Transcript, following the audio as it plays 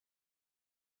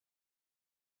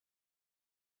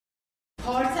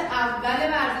پارت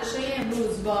اول ورزش‌های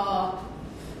امروز با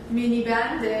مینی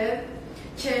بنده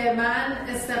که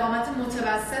من استقامت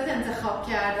متوسط انتخاب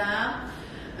کردم،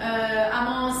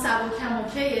 اما سبکم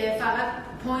اوکیه. فقط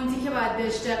پوینتی که باید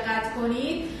بهش دقت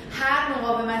کنید، هر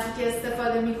مقاومتی که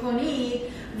استفاده میکنید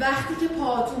وقتی که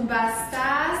پاتون بسته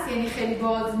است، یعنی خیلی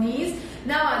باز نیست،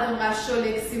 نباید اونقدر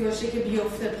شلکسی باشه که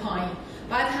بیفته پایین.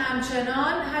 باید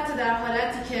همچنان حتی در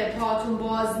حالتی که پاتون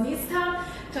باز نیست هم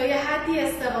تا یه حدی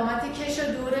استقامت کش و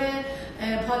دور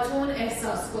پاتون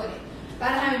احساس کنید.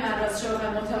 برای همین من راست شوق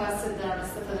متوسط دارم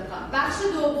استفاده کنم. بخش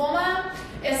دومم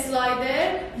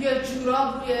اسلایدر یا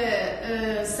جوراب روی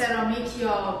سرامیک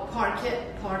یا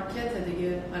پارکت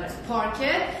دیگه،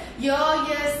 پارکت یا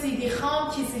یه سیدی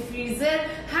خام، کیسی فریزر،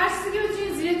 هر چیزی که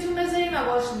بتونید زیرتون بذارید و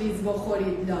باش لیز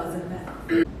بخورید لازمه.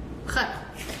 خب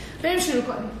بریم شروع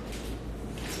کنیم.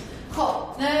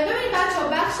 خب ببینید بچه‌ها،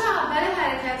 بخش اول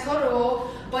حرکت ها رو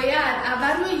باید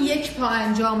اول روی یک پا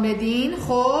انجام بدین.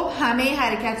 خب همه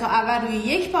حرکت ها اول روی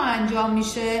یک پا انجام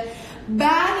میشه،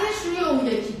 بعدش روی اون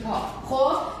یکی پا.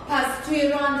 خب پس توی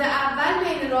راند اول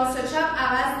بین راست و چپ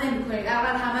عوض نمی کنید،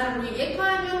 اول همه رو روی یک پا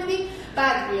انجام بدید،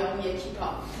 بعد روی اون یکی پا.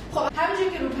 خب همینجوری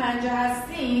که رو پنجه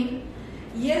هستین،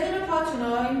 یه دونه پاتون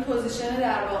رو این پوزیشن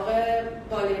در واقع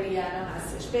بالریانا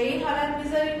هستش، به این حالت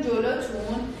میذارین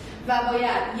جلوتون و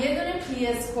باید یه دونه پلی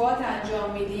اسکوات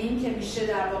انجام میدین که میشه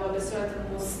در واقع به صورت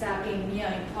مستقیم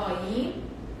میایین پایین،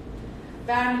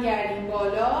 برمیگردین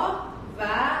بالا و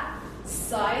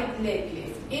ساید لگ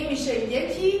لیفت. این میشه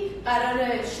یکی.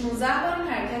 قراره 16 بار این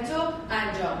حرکت رو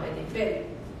انجام بدیم. بریم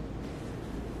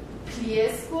پلی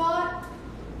اسکوات،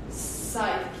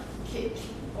 ساید کیک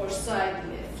اور ساید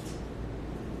لیفت،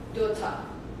 دوتا،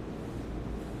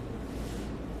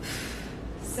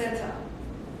 سه تا،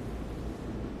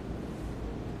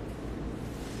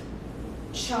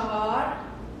 4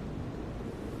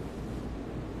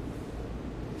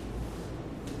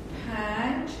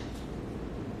 5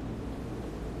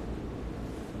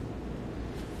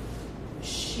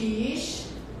 6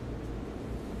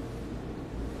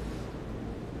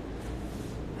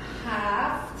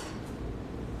 7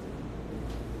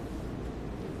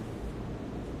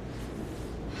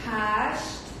 8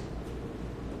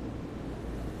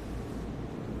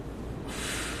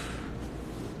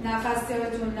 نفس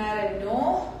یادتون نره، 9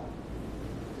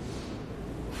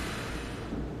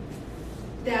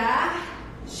 10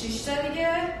 6 تا دیگه.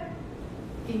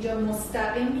 اینجا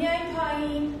مستقیم میایین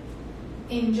پایین،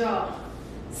 اینجا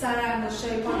سر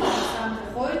انگشتای پاتون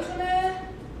سمت خودتونه.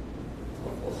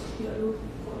 یارو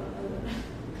کرونا داره.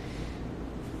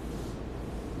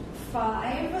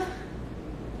 5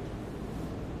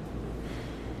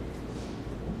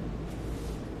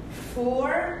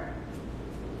 4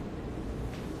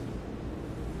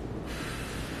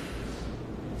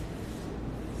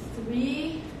 3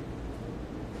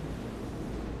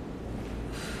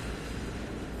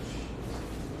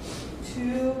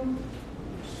 2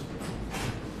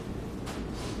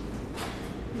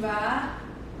 و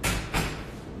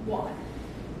 1.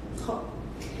 خب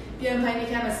بیایم پایین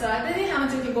یکم استراحت بدیم.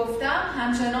 همونطور که گفتم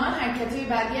همچنان حرکت‌های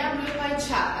بعدی هم روی پای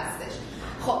چپ هستش.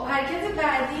 خب حرکت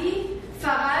بعدی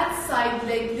فقط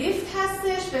ساید لگ لیفت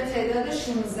هستش به تعداد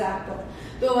 16 بار.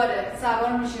 دوباره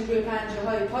سوار میشین روی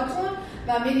پنجه‌های پاتون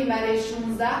و میریم برای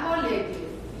 16 بار لگ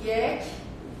لیفت. 1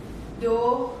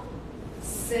 2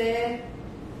 3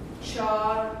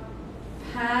 4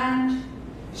 5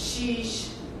 6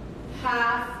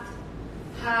 7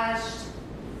 8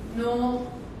 9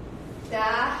 10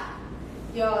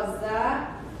 11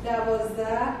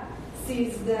 12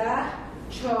 13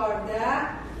 14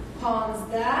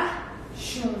 15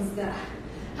 16.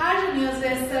 هر جا نیاز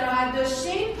به استراحت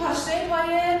داشتین پاشنه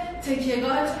پای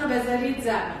تکیه‌گاهتون رو بذارید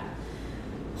زمین.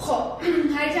 خب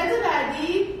حرکت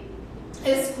بعدی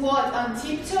اسکوات آن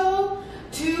tiptoe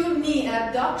to knee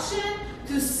abduction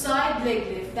to side leg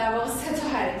lift. در واقع 3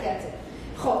 تا حرکته.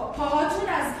 خب پاهاتون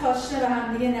از پاشنه به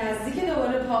هم دیگه نزدیک،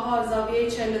 دوباره پاها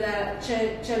زاویه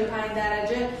 45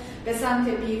 درجه به سمت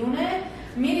بیرونه،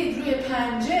 میرید روی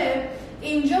پنجه.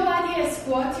 اینجا باید یه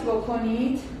اسکواتی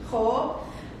بکنید، خب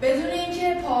بدون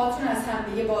اینکه پاهاتون از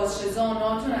هم دیگه باز شه،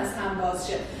 زانوهاتون از هم باز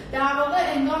شه. در واقع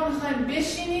انگار میخوایم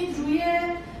بشینید روی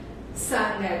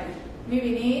صندلی.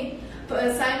 میبینید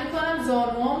سعی میکنم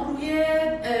زانوام روی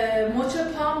مچ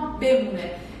پام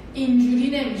بمونه،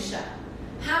 اینجوری نمیشه.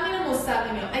 همین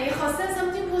مستقیمی هم. اگه خواسته اصلا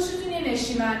میتونید پشتتون یه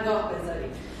نشیمنگاه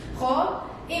بذارید. خب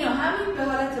اینو همین به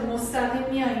حالت مستقیم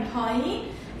میایین پایین.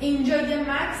 اینجا یه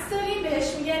مکس داریم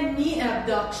بهش میگن نی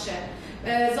ابداکشن.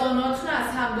 زانوهاتون رو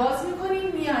از هم باز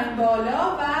میکنین، میایین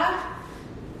بالا و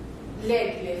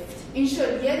لگ لیفت. این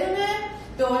شد یه دونه.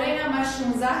 دوره این هم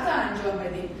 16 تا انجام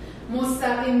بدیم.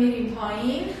 مستقیم میریم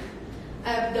پایین،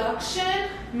 abduction،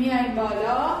 میایم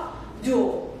بالا،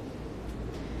 دو،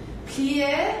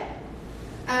 پلیه،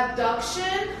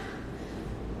 abduction،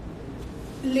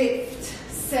 lift،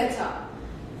 سه تا،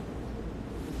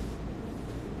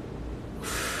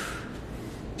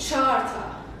 چهار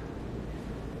تا،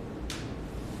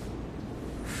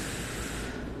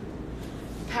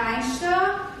 پنج تا،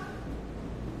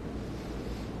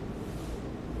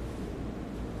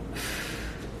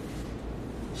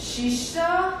 شش تا،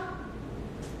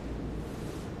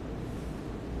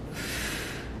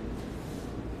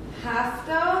 هفت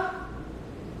تا،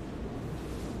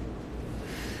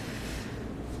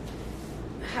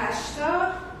 هشت تا،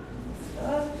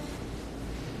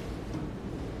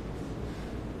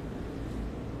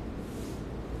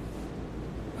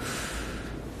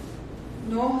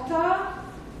 9 تا.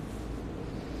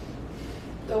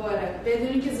 دوباره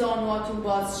بدونی که زانوهاتون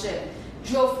باز شه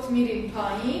جفت میرین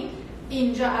پایین،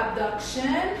 اینجا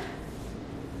abduction،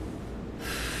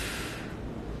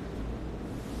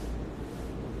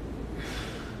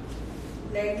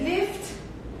 leg lift،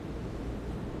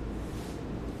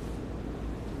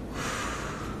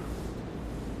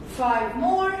 5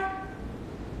 more،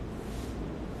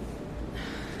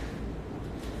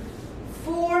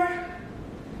 4،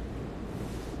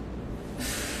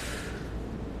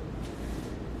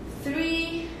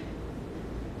 3،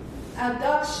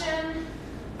 abduction،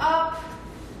 up،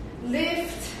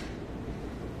 lift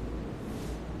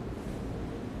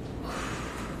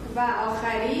و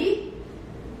آخری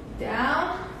down،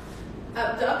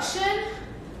 abduction،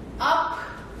 up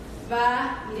و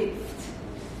lift.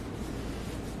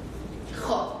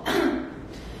 خب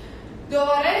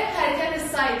دوباره حرکت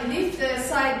ساید لیفت،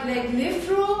 ساید لگ لیفت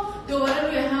رو دوباره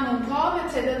روی همون پا به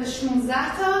تعداد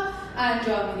 16 تا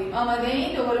انجام میدیم. آماده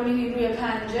این؟ دوباره میریم روی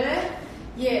پنجه،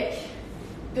 1،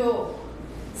 2،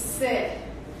 3،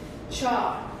 4،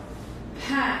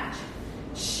 5،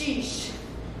 6،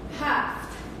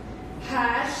 7، 8،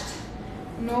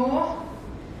 9،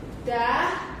 10،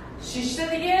 6 تا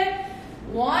دیگه،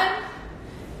 1،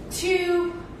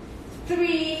 2، 3،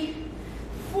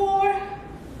 4،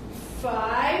 5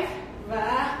 و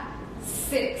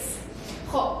 6.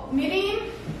 خب میریم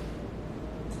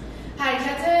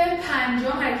حرکت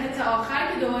پنجم، حرکت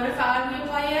آخر که دوباره فقط روی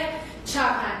پای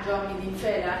چپ انجام میدیم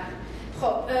فعلا.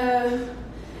 خب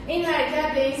این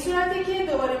حرکت به این صورته که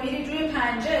دوباره میرید روی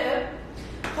پنجه،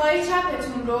 پای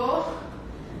چپتون رو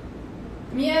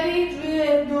میارید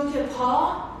روی نوک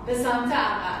پا به سمت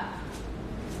عقب.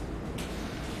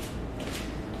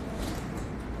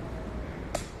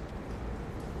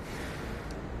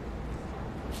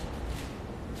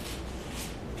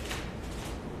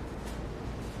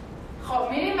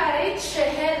 خب میریم برای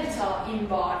 40 تا این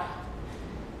بار.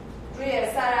 روی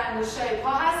سر انگشتای پا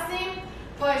هستیم،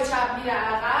 پای چپ میره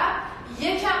عقب،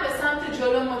 یکم به سمت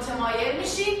جلو متمایل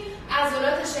میشید،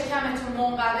 عضلات شکمتون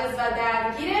منقبض و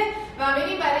درگیره و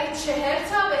میریم برای 40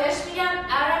 تا. بهش میگن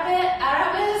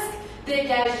Arabesque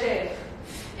degage.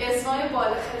 اسمای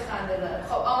بالا خیلی خنده داره.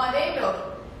 خب آماده این رو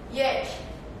 1،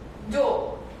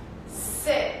 2،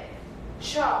 3،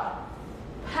 4،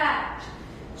 5،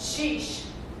 6،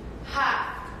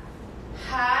 7،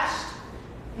 8،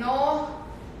 9،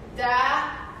 10،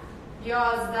 11،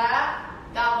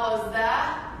 12،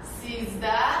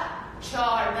 13، 14،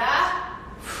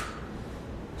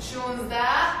 16،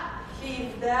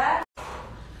 17،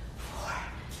 4،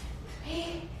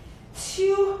 3،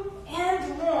 2 and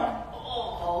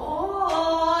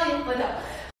 1.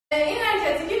 این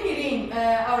حرکتی که میریم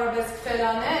آرابسک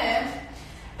فلانه،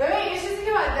 ببین یه چیزی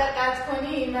که باید دقت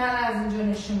کنی، من از اینجا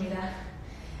نشون میدم.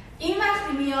 این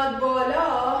وقتی میاد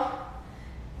بالا،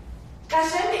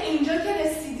 قشنگ به اینجا که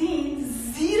رسیدین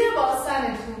زیر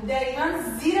باسنتون، دقیقا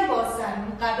زیر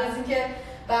باسن، قبل از اینکه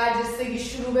برجستگی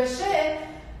شروع بشه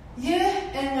یه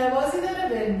انقباضی داره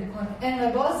بر میکنه،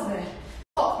 انقباض بر.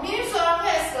 خب میریم سراغ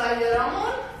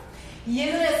اسلایدرامون.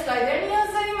 یه دونه اسلایدر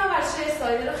نیاز داریم. من برای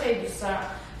اسلایدر رو خیلی دوست دارم،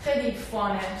 خیلی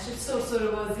فانه، چه سرسره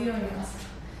بازی رو نیاز.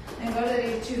 انگار داری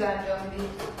یه چیز انجام میدی،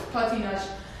 پاتیناژ.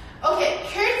 اوکی،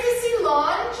 Curtesy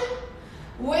lunge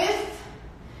with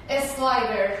a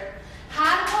slider.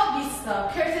 هر پا 20 تا.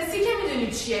 Curtesy که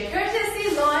میدونید چیه؟ Curtesy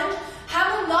lunge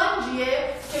همون لانجیه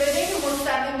که به جای که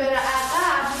مستقیم بره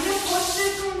عقب، میره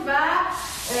پشتتون و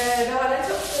به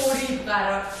حالت اوریب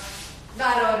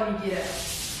قرار میگیره.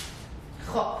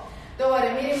 خب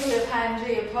دوباره میریم روی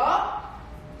پنجه پا.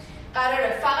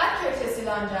 قراره فقط Curtesy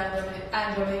lunge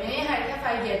انجام بدیم، یعنی حرکت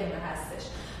فقط یه دونه هستش.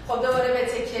 خب دوباره به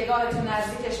تکیه‌گاهتون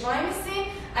نزدیکش وای میسین.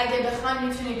 اگه بخواید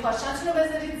میتونید پاچتون رو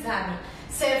بذارید زمین.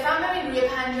 صرفا ببین روی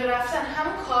پنجه رفتن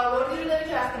همون کاربردی رو داره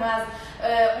که وقتی ما از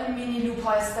اون مینی لوپ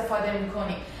ها استفاده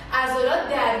میکنیم. عضلات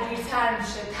درگیرتر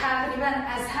میشه، تقریبا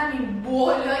از همین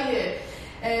بالای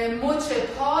مچ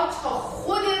پا تا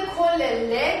خود کل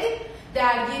لگ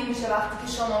درگیر میشه وقتی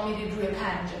که شما میرید روی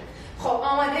پنجه. خب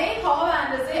آماده این؟ پاها به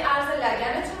اندازه عرض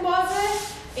لگنتون بازه.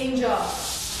 اینجا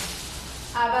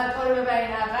اول پا رو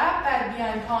ببرین عقب، بعد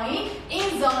بیاین پایین.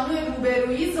 این زانوی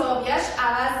روبرویی زاویه‌اش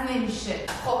عوض نمیشه.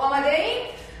 خب آماده این؟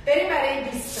 بریم برای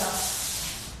 20 تا.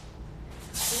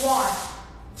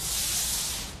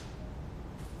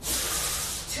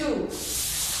 1 2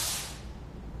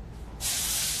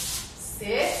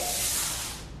 3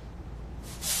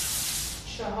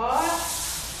 4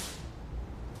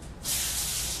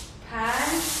 5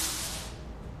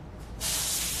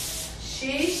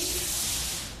 6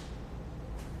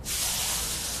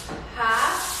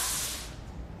 7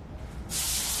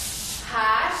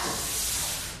 8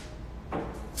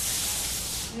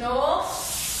 9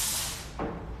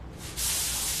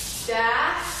 10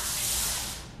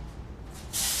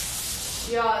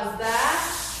 11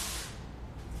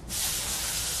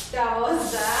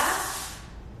 12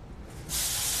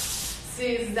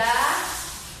 13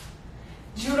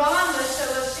 جوراب هم داشته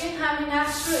باشین همین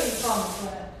نقش رو ایفا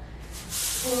میکنه.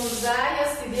 15 یا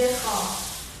سیدی خام،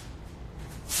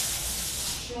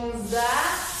 16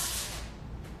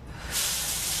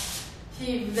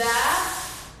 17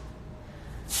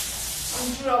 اون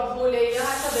جوراب حوله‌ای ها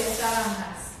حتی بهتر هم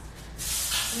هست.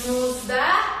 19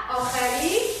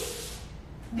 آخری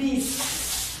 20.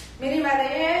 میریم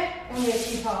برای اون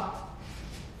یکی پا.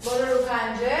 برو رو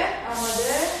پنجه.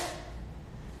 آماده؟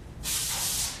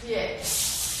 1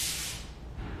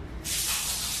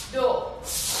 2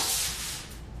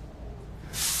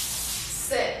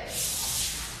 3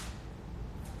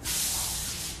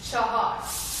 4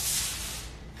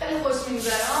 خیلی خوش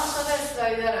میگذره. عاشق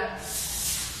اسلایدرم.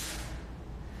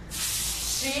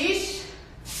 6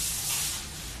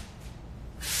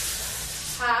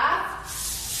 7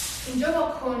 اینجا با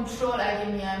کنترل اگه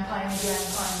میایم پایین بیایم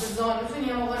پایین به زانوتون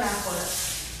یه موقع نخوره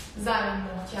زمین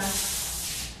محکم.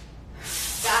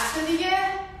 10 تا دیگه.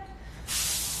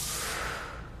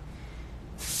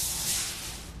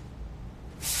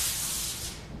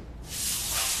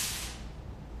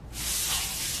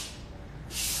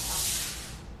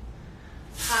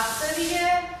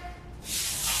 دیگه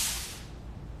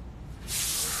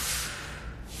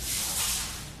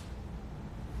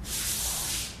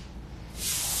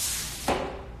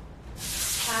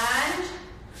 5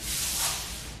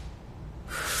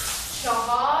 4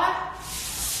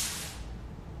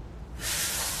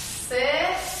 3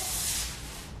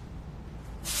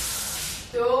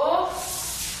 2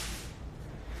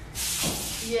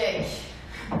 1.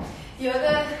 یاد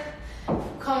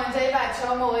کامنت های بچه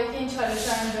ها موقعی که این چالش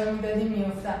رو انجام میدادیم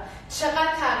میفتم.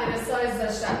 چقدر تغییر سایز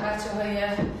داشتن بچه هایی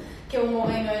که اون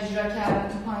موقع اینو اجرا کردن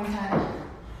تو پایین تنه.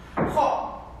 خب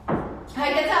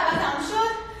حرکت اول تموم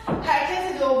شد.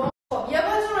 حرکت دوم، خب یه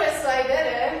باتون رو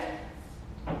اسلایدره.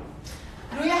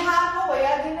 روی هر پا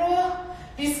باید این رو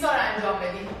 20 بار انجام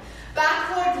بدیم.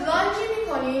 بکورد لانجی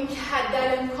میکنیم که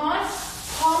حدالامکان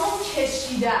پامون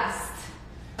کشیده است.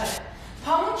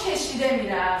 پامون کشیده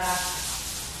میره عقب.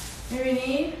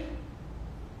 میبینید؟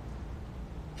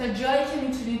 تا جایی که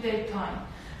میتونید برید پایین.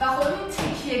 و خب این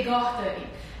تکیه گاه داریم.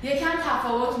 یکم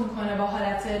تفاوت میکنه با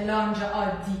حالت لانج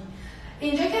عادی.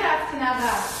 اینجا که رفتین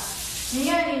عقب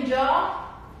میان اینجا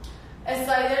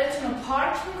اسلایدرتون رو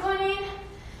پارک میکنین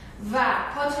و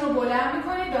پاتون رو بلند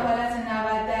میکنید به حالت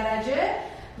 90 درجه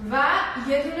و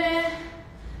یه دونه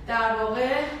در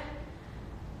واقع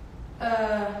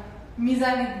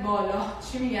میزنید بالا.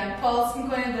 چی میگن؟ پالس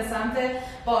میکنید به سمت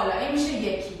بالا. این میشه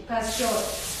یکی. پس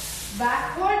شد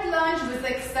backward lunge with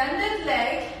extended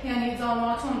leg، یعنی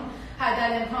زانوهاتون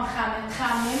حدالامکان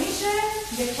خم نمیشه،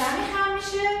 یه کمی خم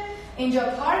میشه. اینجا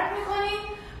پارک میکنید،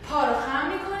 پا رو خم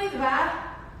میکنید و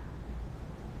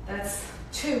that's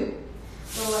 2.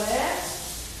 دوباره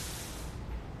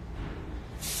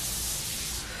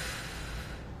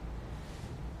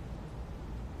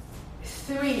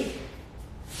 3.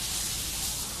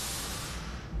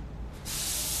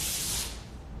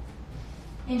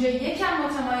 اینجا یکم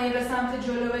متمایل به سمت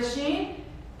جلو بشین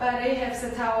برای حفظ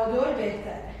تعادل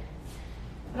بهتره.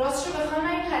 راستش رو بخوام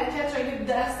این حرکت رو اگه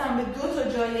دستم به 2 تا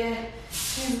جای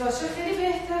چیز باشه خیلی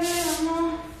بهتره،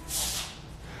 اما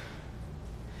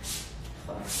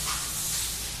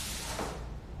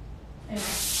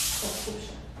خوب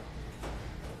شد.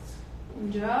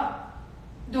 اینجا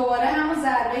دوباره همون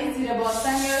ضربه زیر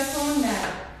باستن یادتون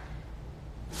نره.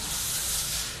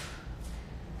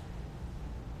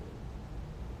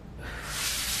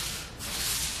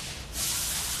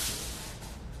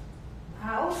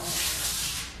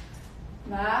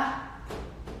 و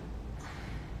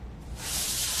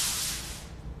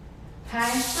 5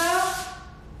 تا.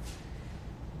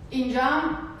 اینجا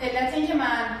هم علت این که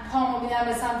من پامو میدم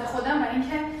به سمت خودم برای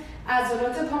اینکه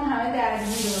عضلات پام همه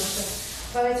درگیر باشه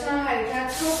و بتونم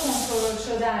حرکت رو کنترل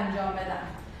شده انجام بدم.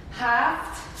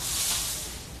 7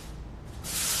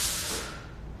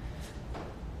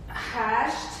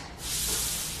 8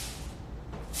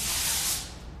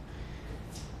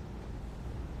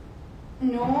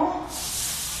 9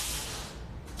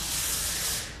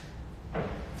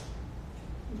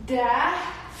 10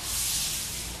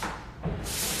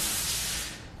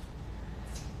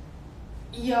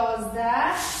 11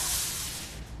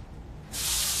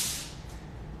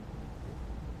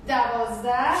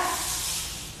 12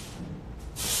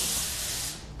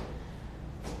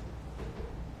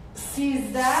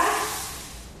 13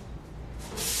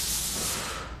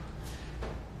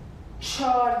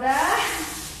 14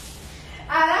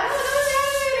 الان خودمو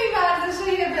نمی‌بینی این ورزشه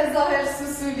یه به ظاهر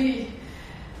سوسولی.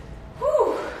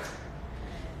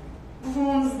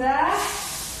 15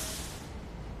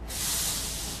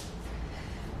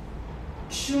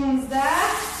 16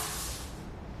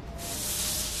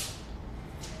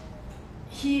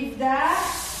 17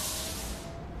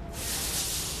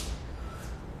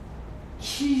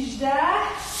 18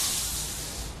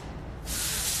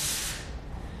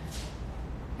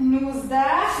 19 و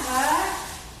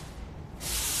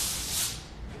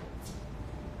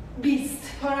 20.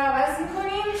 پا رو عوض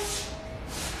میکنیم.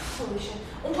 خوبیشه.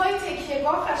 اون پای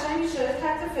تکیه‌گاه قشنگ شده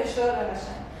تحت فشار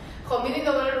قشنگ. خب میریم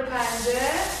دوباره رو پنجه.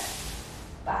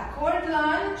 backward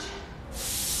lunge.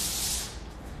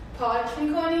 پارک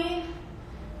میکنیم.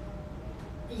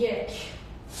 1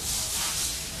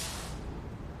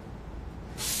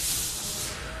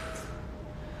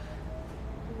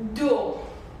 2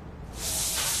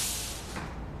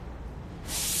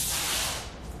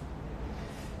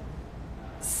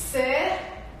 3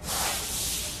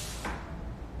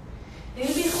 این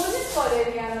بی خود نیست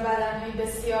بالرین و بدنهایی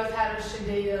بسیار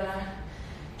تراشیده‌ای دارن.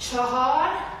 4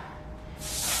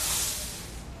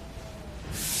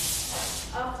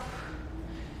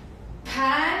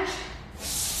 5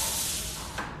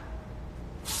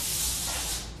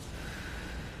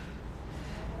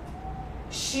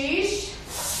 6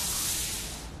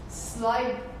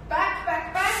 slide back.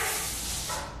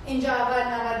 اینجا اول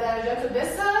 90 درجات رو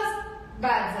بساز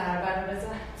بعد ضربه رو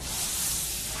بزن.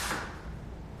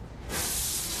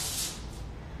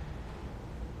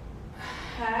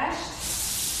 8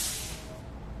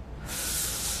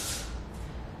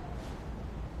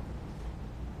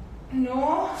 9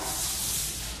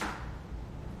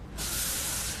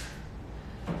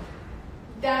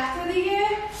 10 تا دیگه.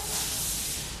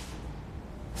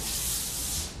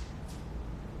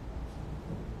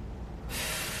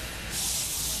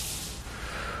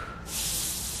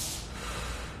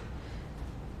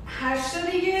 8 تا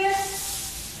دیگه.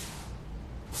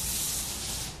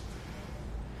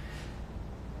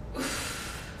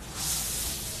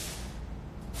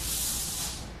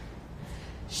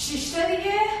 6 تا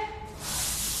دیگه.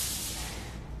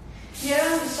 یه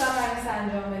رو بیشتر مرکز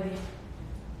انجام بدیم.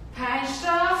 5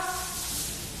 تا.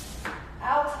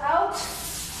 out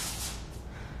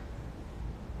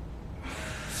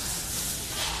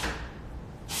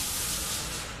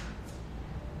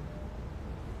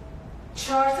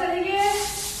 4 تا دیگه.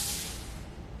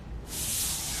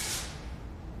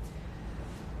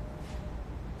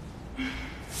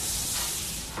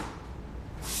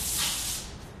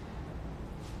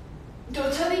 2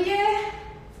 تا دیگه.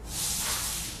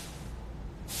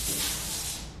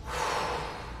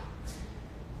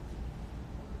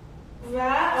 و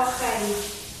آخری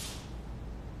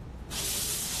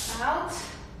out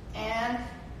and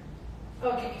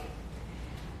okay.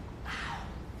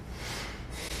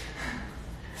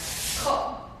 خب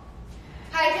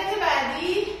حرکت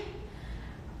بعدی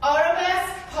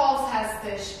Arabesque pulse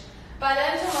هستش.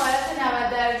 بدن تو حالت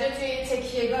 90 درجه توی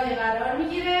تکیه‌گاهی قرار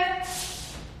میگیره.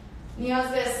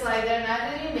 نیاز به اسلایدر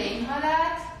نداریم به این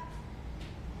حالت.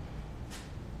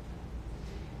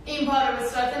 این پا رو به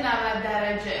صورت 90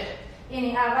 درجه،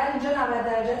 یعنی اول اینجا 90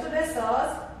 درجه تو بساز.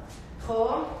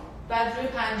 خب بعد روی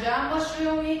پنجه هم باش روی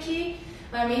اون یکی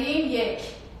و میریم 1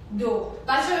 2.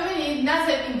 بچه ببینید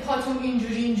نذارید این پاتون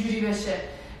اینجوری بشه.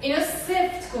 اینو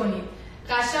سفت کنید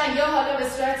قشنگ، یا حالا به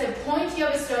صورت پوینت یا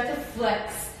به صورت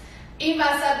فلکس. این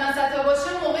وسط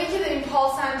باشه موقعی که داریم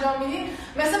پالس انجام میدیم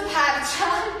مثل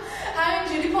پرچم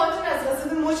همینجوری پاتون از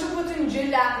وسط مچ پاتون اینجوری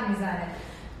لق میزنه.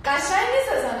 قشنگ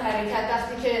نیست اصلا حرکت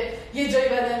وقتی که یه جایی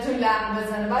بدنتون لق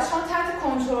بزنه. باید شما تحت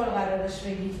کنترل قرارش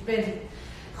بدید.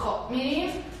 خب میریم.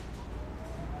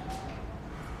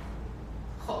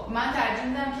 خب من ترجیح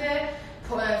میدم که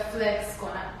فلکس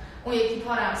کنم. اون یکی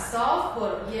پارم صاف.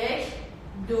 برو 1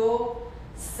 2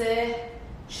 3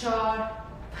 4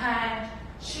 5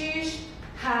 6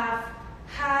 7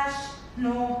 8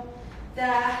 9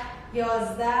 10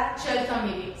 11 40 تا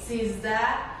میریم. 13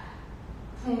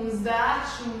 15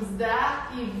 16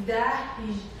 17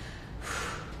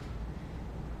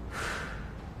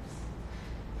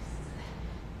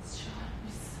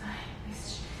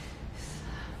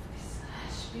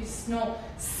 18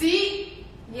 30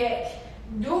 1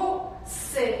 2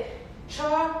 3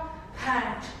 4 5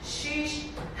 6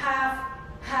 7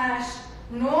 8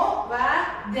 9 و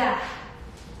 10.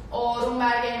 آروم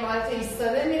برگردیم حالت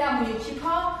ایستاده. میرم اون یکی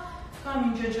پا کنم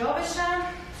اینجا جا بشم.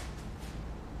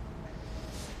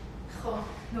 خب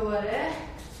دوباره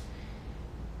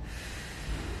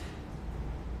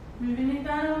میبینید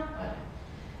منو؟ آره.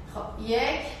 خب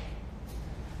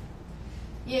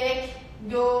 1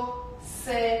 2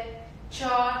 3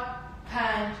 4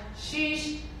 5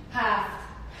 6 7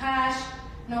 8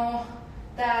 9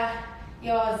 10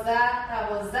 11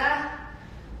 12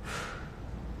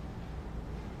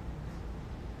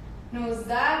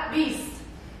 19 20.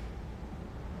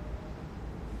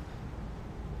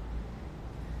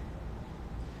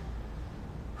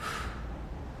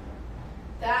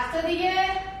 ده تا دیگه.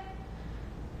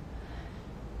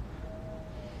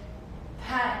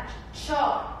 5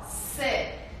 4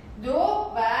 3 2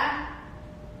 و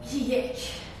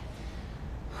 1.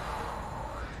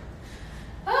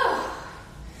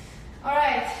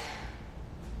 alright.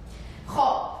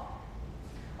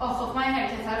 خب من این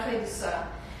حرکت رو خیلی دوست دارم.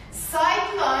 Side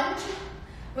lunge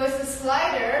with a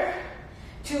slider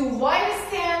to wide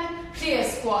stand plie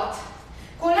squat.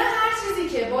 کلا هر چیزی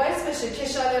که باعث بشه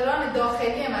کشالران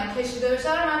داخلی من کشیده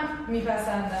بشه رو من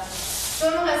میپسندم،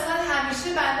 چون اون قسمت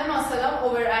همیشه بنده ماسلام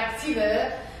اوور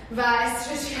اکتیوه و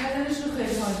استرچ کردنشون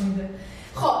خیلی حال میده.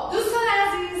 خب دوستان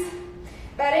عزیز،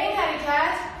 برای این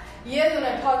حرکت یه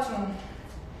دونه پاتون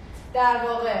در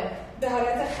واقع به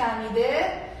حالت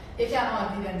خمیده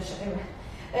یکم دیده میشه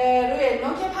روی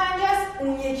نوک پنجه است،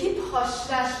 اون یکی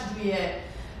پاشنش روی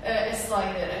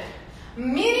اسلایدره.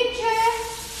 میریم که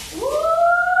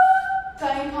تا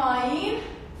این پایین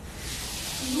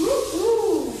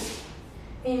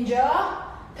اینجا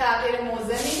تغییر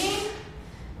موضع میدیم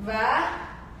و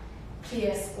پلی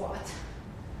اسکوات.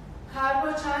 هر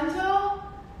بار چند تا؟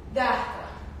 10 تا.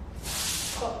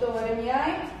 خب دوباره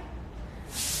میایم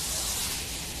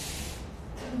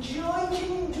جایی که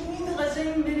میدونید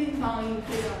قشنگ برید پایین.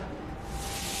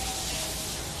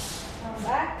 Come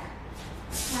back.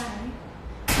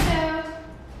 9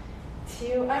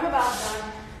 2 I'm about done.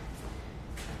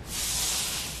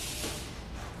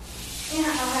 این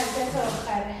حرکت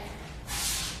آخره.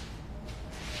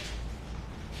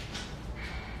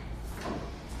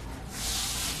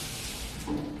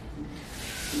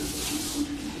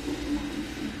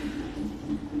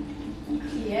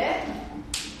 Plie.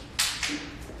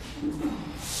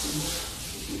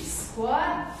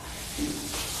 Squat.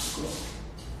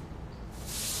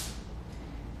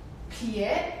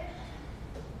 Plie.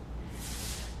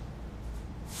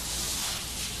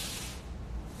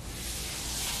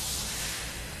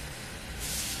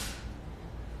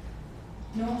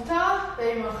 نقطه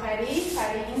بریم آخری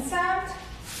برای این سمت.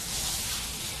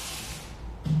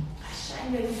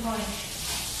 قشنگ بریم پایین،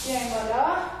 بیایم بالا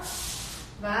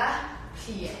و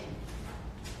پلیه.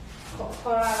 خب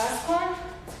پا رو عوض کن.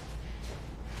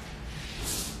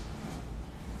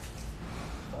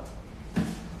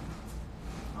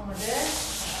 آماده؟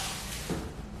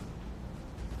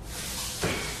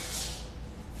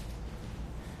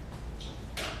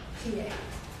 پلیه.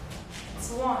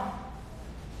 It's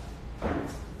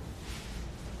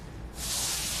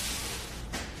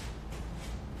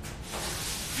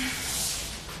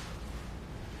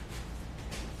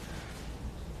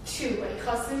 1 2.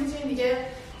 خواسته میتونید دیگه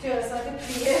توی قسمت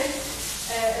پلیه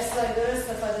اسلایدر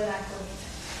استفاده نکنید.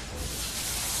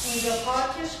 اینجا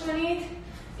پارکش کنید،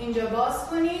 اینجا باز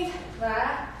کنید و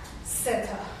 3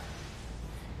 تا.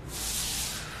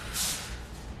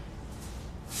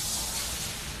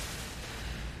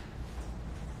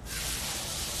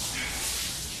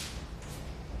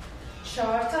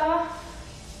 چهار تا.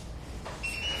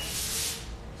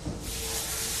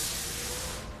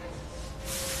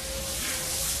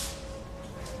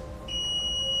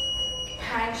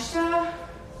 5 تا.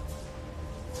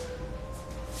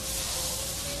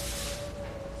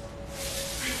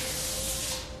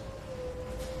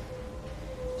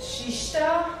 6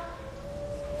 تا.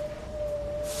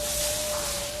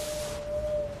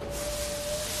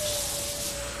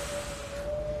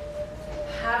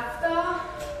 7 تا.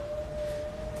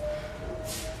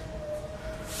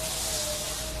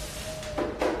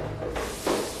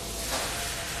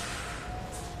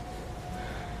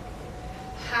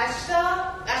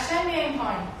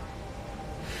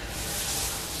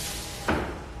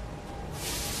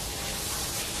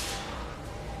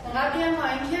 اونقدر بیایم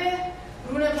پایین که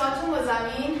رون پاتون با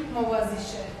زمین موازی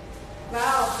شه. و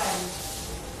آخری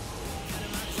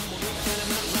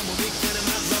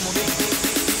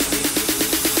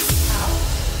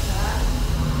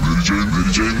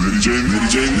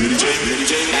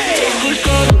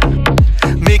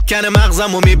میکنه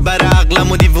مغزم و میبره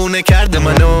عقلم و دیوونه کرده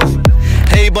منو،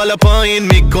 هی بالا پایین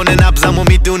میکنه نبزم و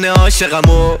میدونه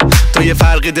عاشقمو. تو یه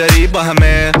فرقی داری با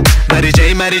همه، مری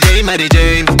جی مری جی مری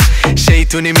جی،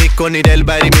 شیطونی میکنی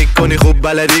دلبری میکنی خوب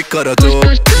بلدی کاراتو.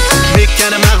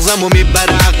 میکنه مغزم و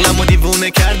میبره عقلم و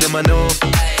دیوونه کرده منو،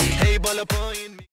 هی بالا پایین